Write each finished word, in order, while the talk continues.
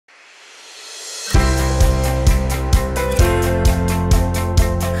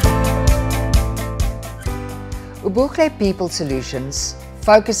Ubuhle People Solutions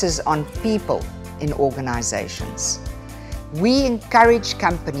focuses on people in organizations. We encourage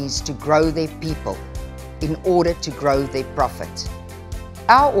companies to grow their people in order to grow their profit.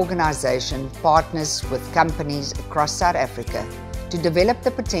 Our organization partners with companies across South Africa to develop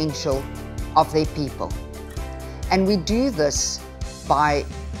the potential of their people. And we do this by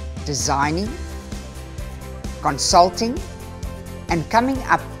designing, consulting, and coming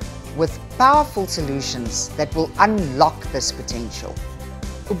up with powerful solutions that will unlock this potential.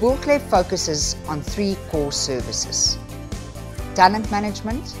 Ubuhle focuses on 3 core services: talent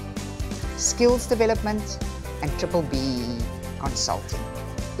management, skills development, and B-BBEE Consulting.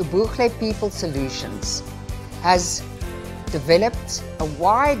 Ubuhle People Solutions has developed a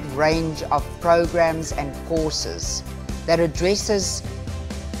wide range of programs and courses that addresses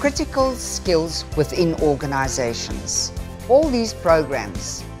critical skills within organizations. All these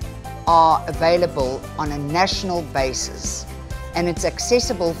programs are available on a national basis, and it's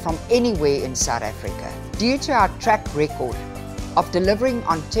accessible from anywhere in South Africa. Due to our track record of delivering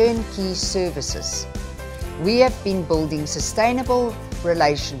on turnkey services, we have been building sustainable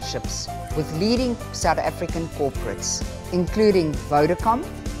relationships with leading South African corporates, including Vodacom,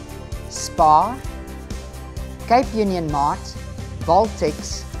 Spar, Cape Union Mart,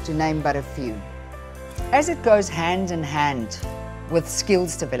 Baltics, to name but a few. As it goes hand in hand with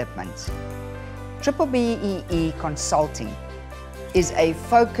skills development, B-BBEE Consulting is a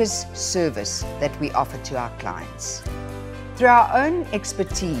focused service that we offer to our clients. Through our own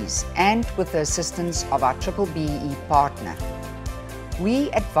expertise and with the assistance of our B-BBEE partner,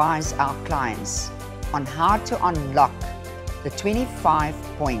 we advise our clients on how to unlock the 25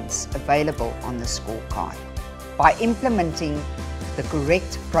 points available on the scorecard by implementing the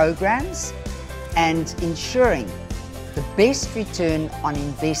correct programs and ensuring the best return on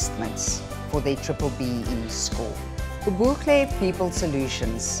investments for their B-BBEE score. Ubuhle People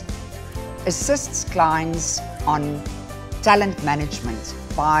Solutions assists clients on talent management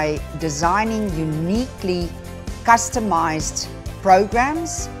by designing uniquely customized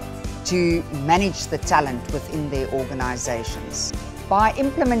programs to manage the talent within their organizations. By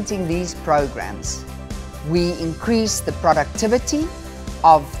implementing these programs, we increase the productivity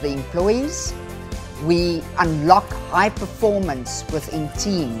of the employees, we unlock high performance within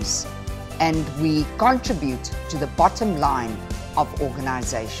teams, and we contribute to the bottom line of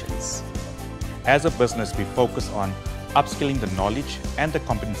organizations. As a business, we focus on upskilling the knowledge and the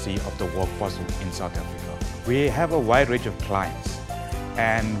competency of the workforce in South Africa. We have a wide range of clients,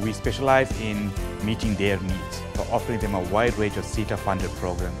 and we specialize in meeting their needs by offering them a wide range of SETA-funded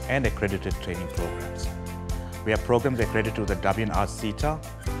programs and accredited training programs. We have programs accredited to the WNR SETA,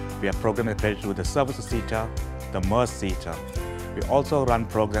 we have programs accredited to the Services SETA, the MERS SETA. We also run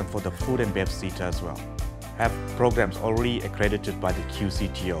programs for the Food and Bev SETA as well. Have programs already accredited by the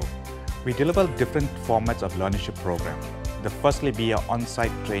QCTO. We deliver different formats of learnership program. The firstly be an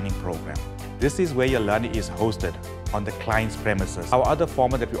on-site training program. This is where your learning is hosted on the client's premises. Our other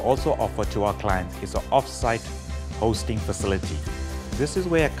format that we also offer to our clients is an off-site hosting facility. This is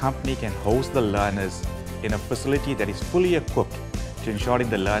where a company can host the learners in a facility that is fully equipped to ensuring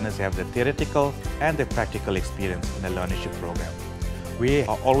the learners have the theoretical and the practical experience in a learnership program. We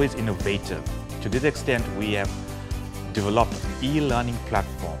are always innovative. To this extent, we have developed an e-learning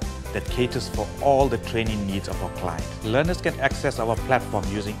platform that caters for all the training needs of our client. Learners can access our platform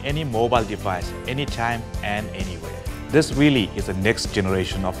using any mobile device, anytime and anywhere. This really is the next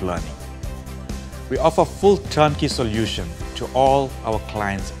generation of learning. We offer full turnkey solution to all our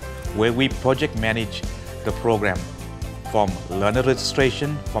clients where we project manage the program from learner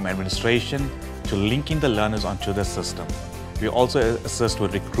registration, from administration, to linking the learners onto the system. We also assist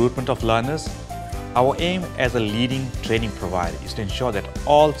with recruitment of learners. Our aim as a leading training provider is to ensure that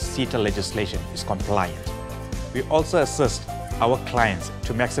all SETA legislation is compliant. We also assist our clients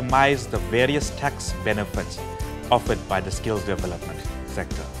to maximize the various tax benefits offered by the skills development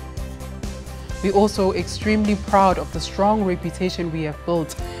sector. We're also extremely proud of the strong reputation we have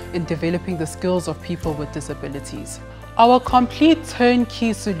built in developing the skills of people with disabilities. Our complete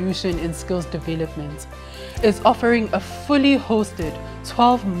turnkey solution in skills development is offering a fully hosted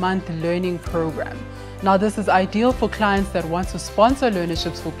 12-month learning program. Now, this is ideal for clients that want to sponsor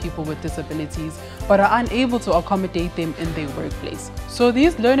learnerships for people with disabilities but are unable to accommodate them in their workplace. So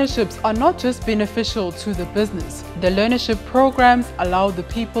these learnerships are not just beneficial to the business. The learnership programs allow the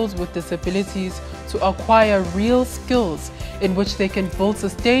people with disabilities to acquire real skills in which they can build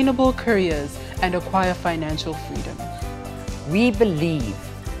sustainable careers and acquire financial freedom. We believe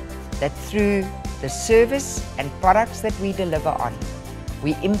that through the service and products that we deliver on,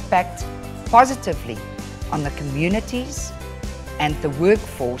 we impact positively on the communities and the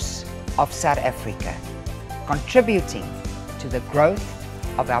workforce of South Africa, contributing to the growth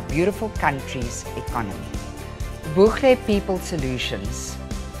of our beautiful country's economy. Ubuhle People Solutions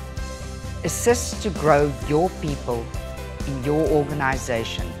assists to grow your people in your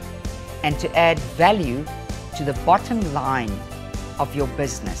organization and to add value to the bottom line of your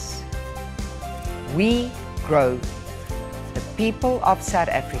business. We grow the people of South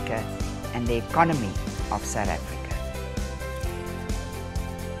Africa and the economy of South Africa.